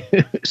good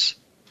news.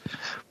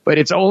 But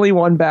it's only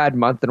one bad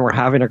month, and we're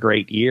having a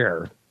great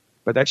year.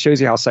 But that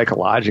shows you how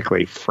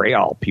psychologically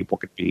frail people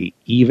could be,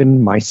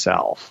 even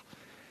myself.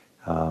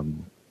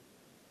 I'm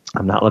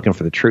not looking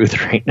for the truth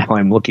right now.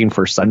 I'm looking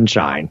for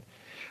sunshine,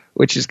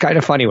 which is kind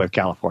of funny with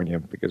California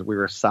because we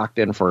were socked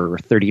in for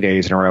 30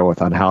 days in a row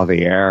with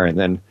unhealthy air, and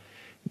then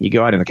you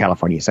go out in the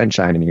California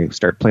sunshine and you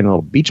start playing a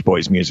little Beach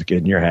Boys music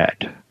in your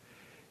head.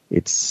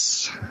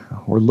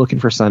 We're looking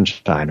for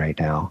sunshine right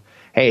now.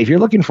 Hey, if you're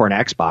looking for an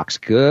Xbox,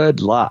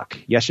 good luck.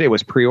 Yesterday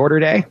was pre-order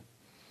day.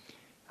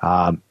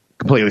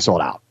 Completely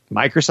sold out.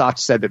 Microsoft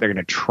said that they're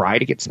going to try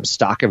to get some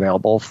stock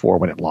available for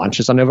when it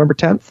launches on November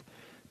 10th.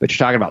 But you're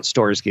talking about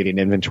stores getting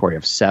inventory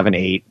of 7,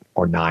 8,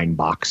 or 9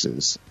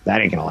 boxes. That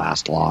ain't going to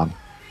last long.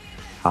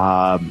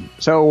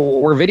 So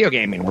we're video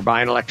gaming. We're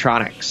buying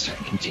electronics.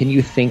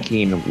 Continue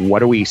thinking,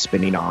 what are we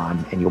spending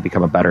on? And you'll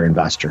become a better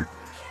investor.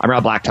 I'm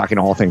Rob Black, talking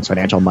all things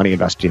financial, money,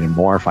 investing, and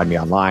more. Find me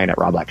online at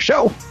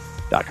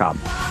robblackshow.com.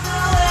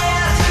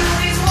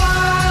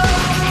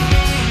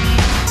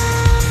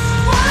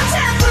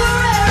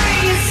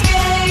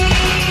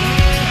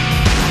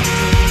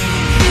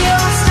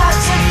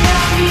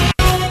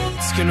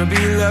 What's gonna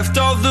be left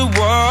of the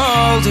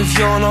world if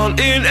you're not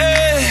in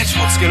it?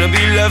 What's gonna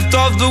be left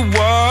of the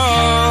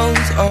world?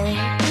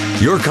 Oh.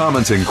 Your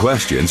comments and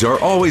questions are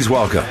always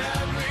welcome.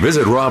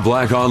 Visit Rob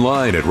Black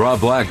online at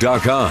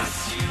robblack.com.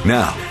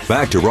 Now,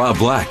 back to Rob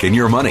Black and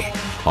Your Money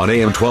on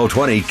AM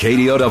 1220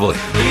 KDOW.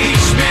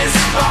 Each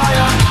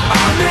misfire,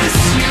 I miss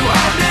you,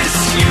 I miss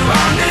you,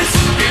 I miss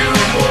you.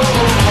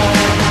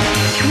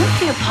 Can we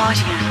be a party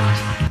animal?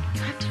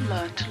 You had to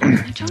learn to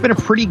love each other. It's been a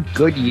pretty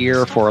good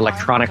year for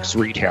electronics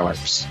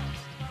retailers.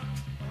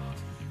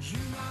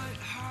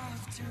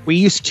 We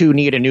used to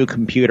need a new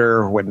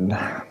computer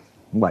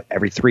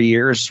every 3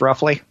 years,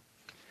 roughly?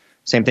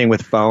 Same thing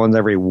with phones.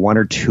 Every 1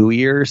 or 2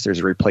 years, there's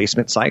a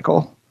replacement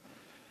cycle.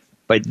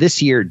 But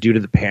this year, due to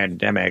the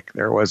pandemic,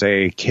 there was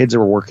kids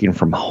are working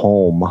from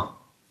home. Mom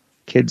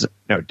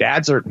and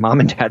dads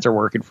are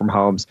working from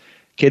homes.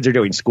 Kids are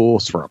doing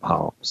schools from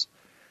homes.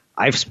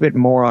 I've spent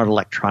more on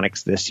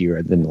electronics this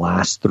year than the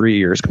last 3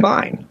 years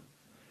combined.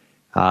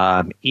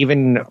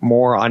 Even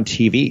more on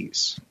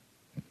TVs.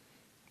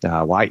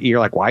 Why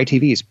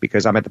TVs?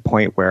 Because I'm at the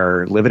point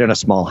where living in a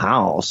small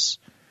house,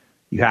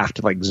 you have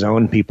to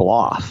zone people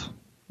off.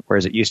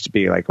 Whereas it used to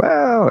be I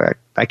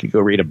could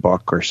go read a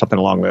book or something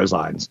along those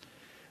lines.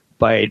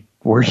 But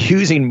we're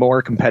using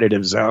more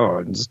competitive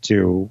zones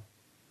to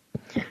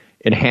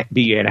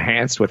be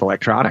enhanced with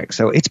electronics.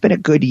 So it's been a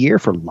good year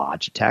for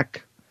Logitech,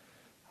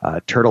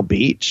 Turtle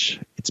Beach.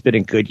 It's been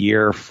a good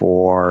year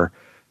for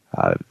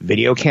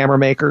video camera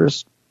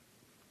makers.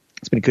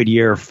 It's been a good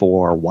year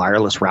for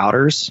wireless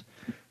routers.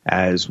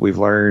 As we've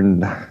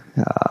learned,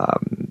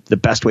 the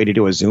best way to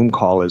do a Zoom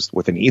call is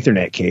with an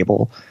Ethernet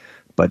cable.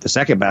 But the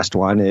second best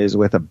one is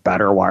with a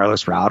better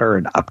wireless router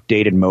and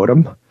updated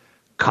modem.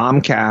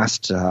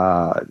 Comcast,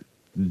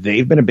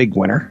 they've been a big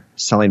winner,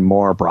 selling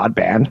more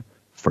broadband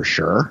for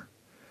sure.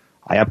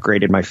 I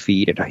upgraded my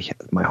feed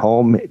at my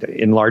home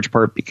in large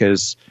part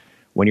because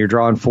when you're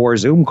drawing 4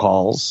 Zoom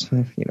calls,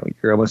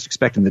 you're almost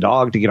expecting the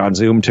dog to get on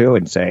Zoom too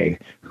and say,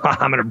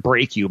 I'm going to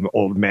break you,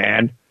 old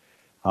man.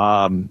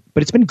 But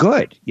it's been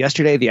good.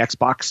 Yesterday, the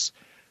Xbox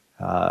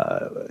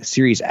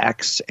Series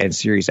X and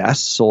Series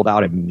S sold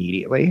out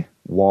immediately.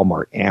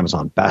 Walmart,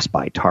 Amazon, Best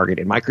Buy, Target,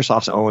 and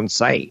Microsoft's own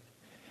site.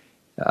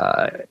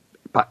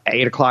 About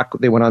 8 o'clock,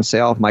 they went on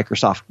sale.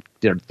 Microsoft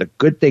did the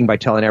good thing by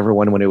telling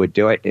everyone when it would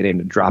do it. It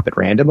didn't drop it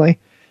randomly.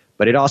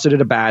 But it also did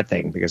a bad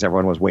thing because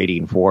everyone was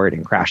waiting for it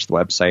and crashed the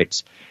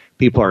websites.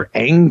 People are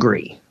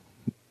angry.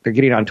 They're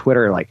getting on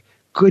Twitter like,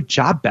 good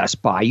job,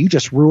 Best Buy. You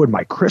just ruined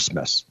my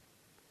Christmas.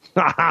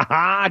 Ha ha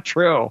ha,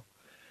 true.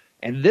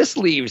 And this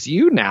leaves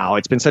you now.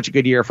 It's been such a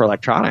good year for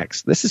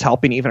electronics. This is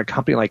helping even a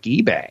company like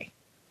eBay.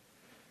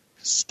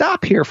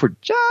 Stop here for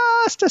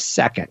just a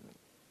second.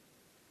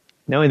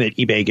 Knowing that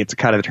eBay gets a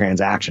cut of the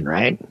transaction,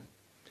 right?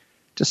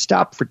 Just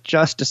stop for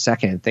just a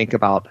second and think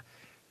about,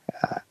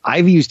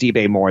 I've used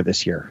eBay more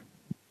this year.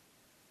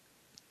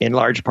 In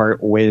large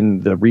part when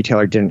the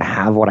retailer didn't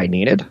have what I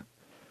needed.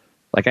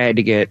 Like I had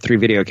to get 3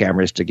 video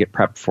cameras to get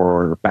prepped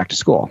for back to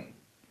school.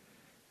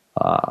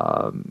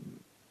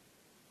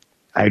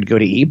 I'd go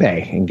to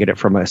eBay and get it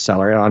from a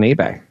seller on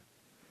eBay.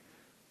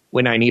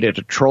 When I needed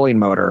a trolling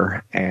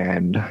motor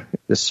and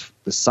this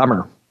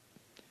summer,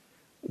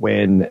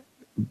 when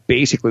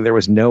basically there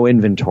was no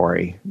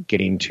inventory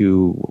getting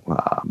to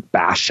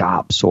Bass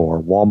shops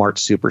or Walmart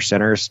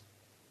supercenters,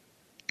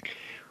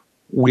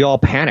 we all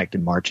panicked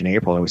in March and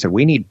April and we said,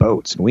 we need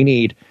boats and we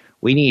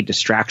need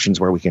distractions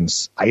where we can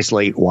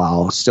isolate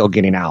while still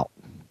getting out,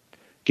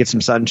 get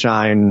some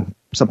sunshine,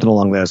 something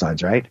along those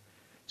lines, right?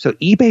 So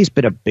eBay's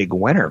been a big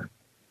winner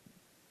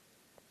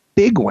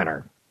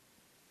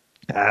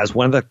as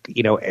one of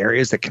the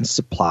areas that can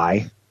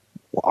supply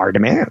our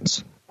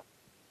demands.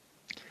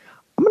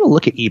 I'm going to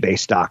look at eBay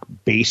stock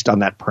based on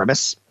that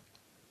premise.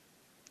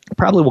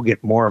 Probably we'll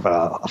get more of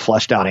a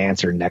fleshed out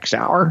answer next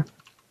hour.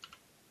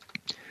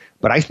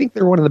 But I think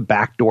they're one of the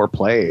backdoor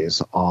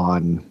plays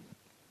on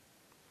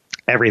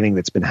everything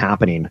that's been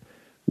happening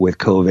with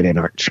COVID and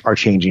our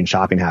changing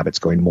shopping habits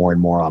going more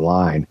and more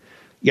online.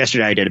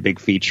 Yesterday, I did a big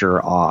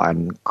feature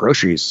on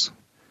groceries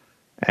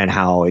and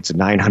how it's a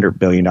 $900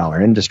 billion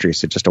industry.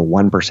 So just a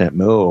 1%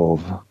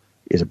 move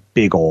is a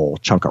big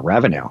old chunk of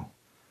revenue. And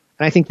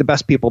I think the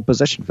best people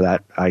positioned for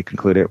that, I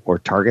concluded, were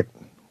Target,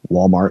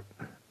 Walmart,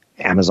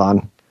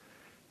 Amazon.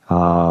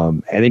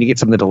 And then you get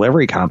some of the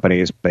delivery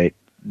companies, but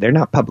they're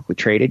not publicly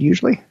traded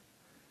usually.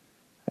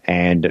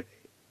 And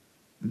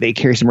they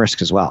carry some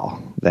risks as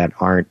well that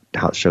aren't,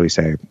 how shall we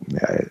say,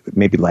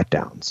 maybe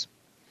letdowns.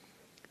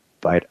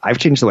 But I've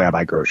changed the way I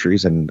buy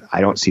groceries, and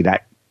I don't see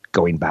that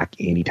going back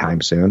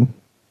anytime soon.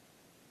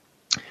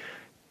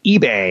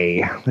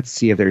 eBay, let's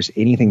see if there's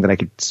anything that I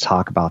could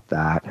talk about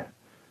that.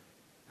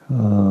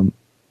 eBay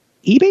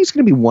is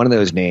going to be one of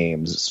those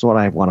names. This is what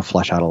I want to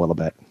flesh out a little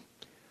bit.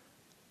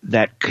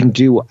 That can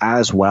do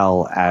as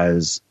well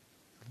as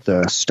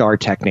the Star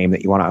Tech name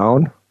that you want to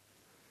own,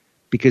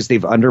 because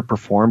they've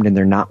underperformed and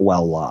they're not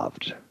well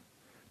loved.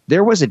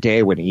 There was a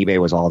day when eBay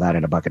was all that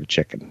in a bucket of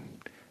chicken.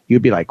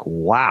 You'd be like,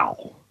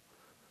 wow.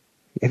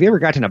 Have you ever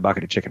gotten a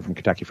bucket of chicken from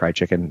Kentucky Fried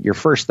Chicken? Your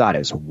first thought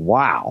is,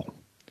 wow.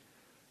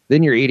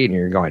 Then you're eating and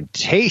you're going,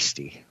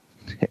 tasty.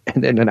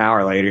 And then an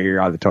hour later,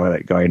 you're on the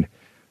toilet going,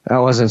 that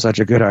wasn't such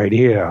a good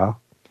idea.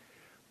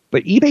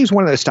 But eBay is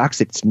one of those stocks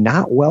that's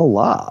not well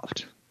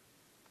loved.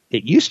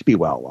 It used to be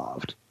well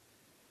loved.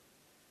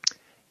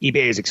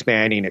 eBay is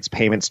expanding its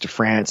payments to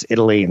France,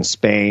 Italy, and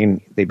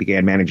Spain. They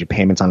began managing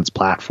payments on its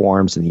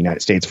platforms in the United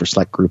States for a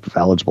select group of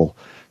eligible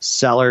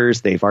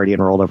sellers. They've already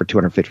enrolled over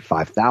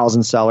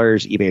 255,000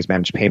 sellers. eBay has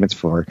managed payments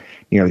for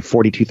nearly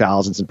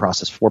 42,000 and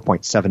processed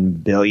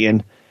 $4.7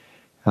 billion.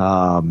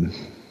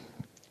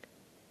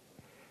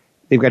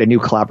 They've got a new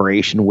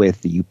collaboration with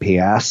the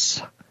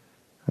UPS. I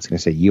was going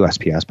to say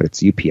USPS, but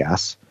it's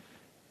UPS.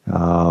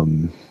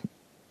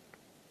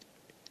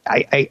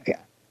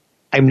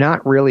 I'm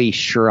not really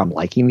sure I'm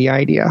liking the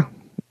idea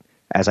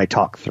as I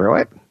talk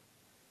through it.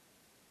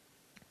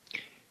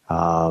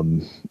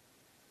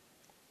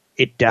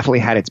 It definitely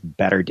had its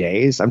better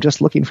days. I'm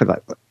just looking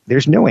for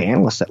there's no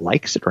analyst that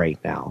likes it right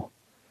now.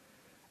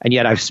 And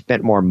yet I've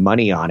spent more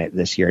money on it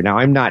this year. Now,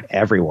 I'm not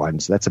everyone,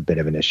 so that's a bit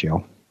of an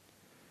issue.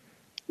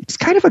 It's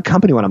kind of a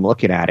company when I'm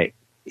looking at it.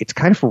 It's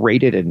kind of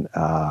rated in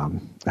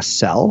a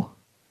sell,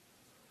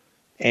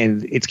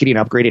 and it's getting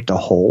upgraded to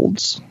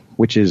holds,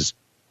 which is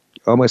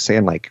almost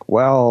saying like,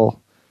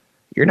 well,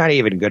 you're not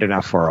even good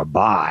enough for a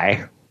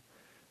buy.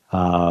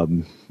 And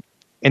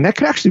that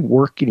could actually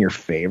work in your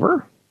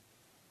favor.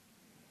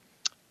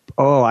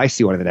 Oh, I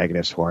see one of the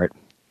negatives for it.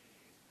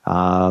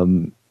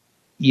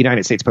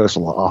 United States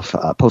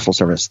Postal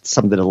Service,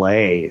 some of the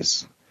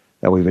delays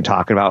that we've been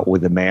talking about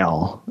with the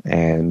mail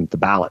and the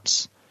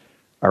ballots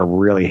are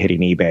really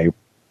hitting eBay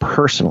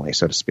personally,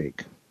 so to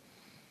speak.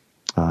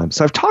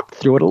 So I've talked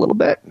through it a little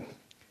bit.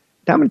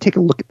 Now I'm going to take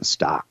a look at the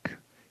stock.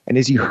 And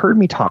as you heard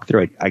me talk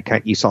through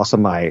it, you saw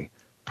some of my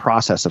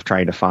process of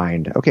trying to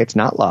find, okay, it's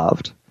not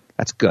loved.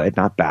 That's good,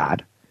 not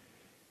bad.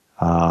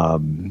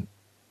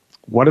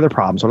 What are the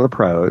problems? What are the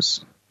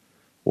pros?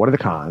 What are the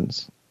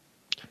cons?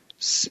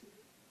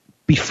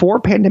 Before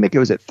pandemic, it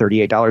was at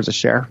 $38 a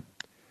share.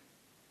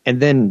 And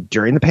then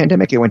during the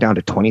pandemic, it went down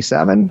to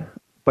 27.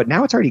 But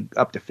now it's already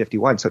up to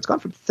 51. So it's gone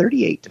from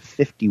 38 to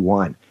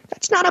 51.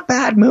 That's not a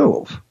bad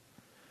move.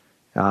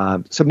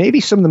 So maybe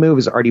some of the move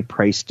is already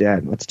priced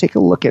in. Let's take a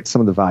look at some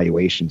of the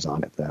valuations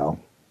on it, though.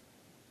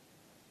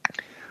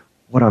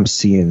 What I'm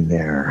seeing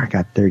there, I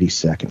got 30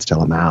 seconds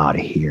till I'm out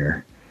of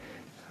here.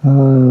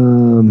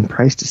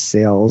 Price to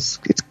sales,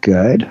 it's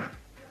good.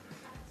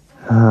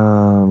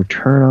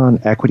 Return on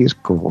equity is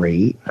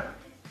great.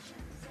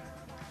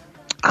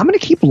 I'm going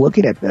to keep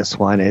looking at this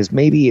one as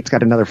maybe it's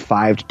got another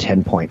 5 to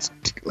 10 points.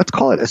 Let's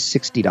call it a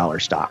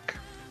 $60 stock,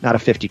 not a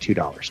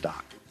 $52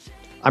 stock.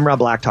 I'm Rob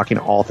Black, talking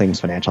all things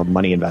financial,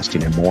 money,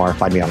 investing, and more.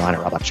 Find me online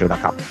at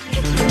robblackshow.com.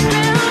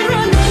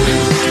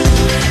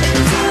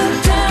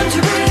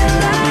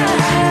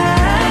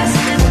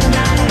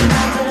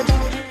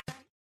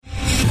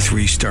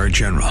 3-star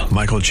General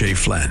Michael J.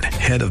 Flynn,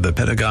 head of the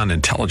Pentagon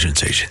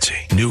Intelligence Agency,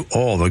 knew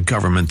all the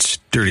government's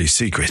dirty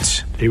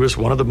secrets. He was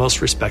one of the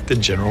most respected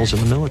generals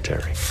in the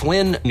military.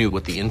 Flynn knew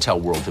what the intel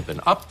world had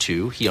been up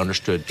to. He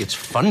understood its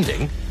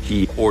funding.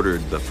 He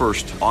ordered the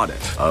first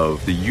audit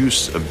of the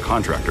use of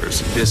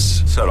contractors.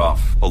 This set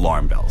off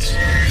alarm bells.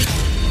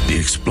 The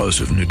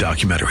explosive new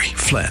documentary,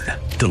 Flynn,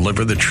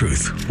 Deliver the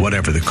Truth,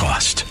 Whatever the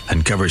Cost,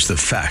 uncovers the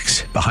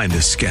facts behind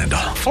this scandal.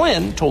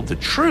 Flynn told the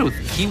truth.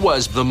 He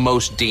was the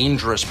most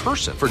dangerous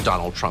person for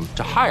Donald Trump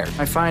to hire.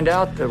 I find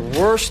out the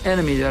worst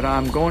enemy that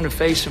I'm going to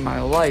face in my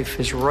life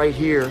is right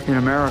here in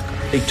America.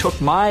 They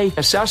took my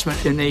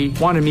assessment and they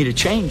wanted me to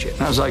change it.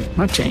 And I was like, I'm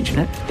not changing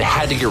it. They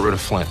had to get rid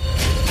of Flynn.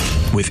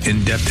 With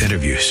in-depth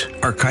interviews,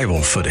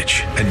 archival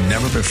footage, and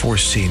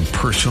never-before-seen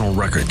personal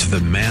records of the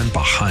man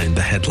behind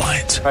the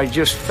headlines. I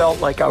just felt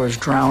like I was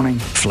drowning.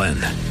 Flynn,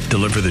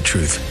 Deliver the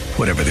Truth,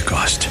 Whatever the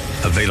Cost.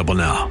 Available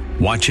now.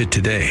 Watch it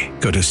today.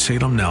 Go to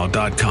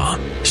salemnow.com.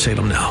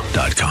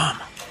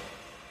 salemnow.com.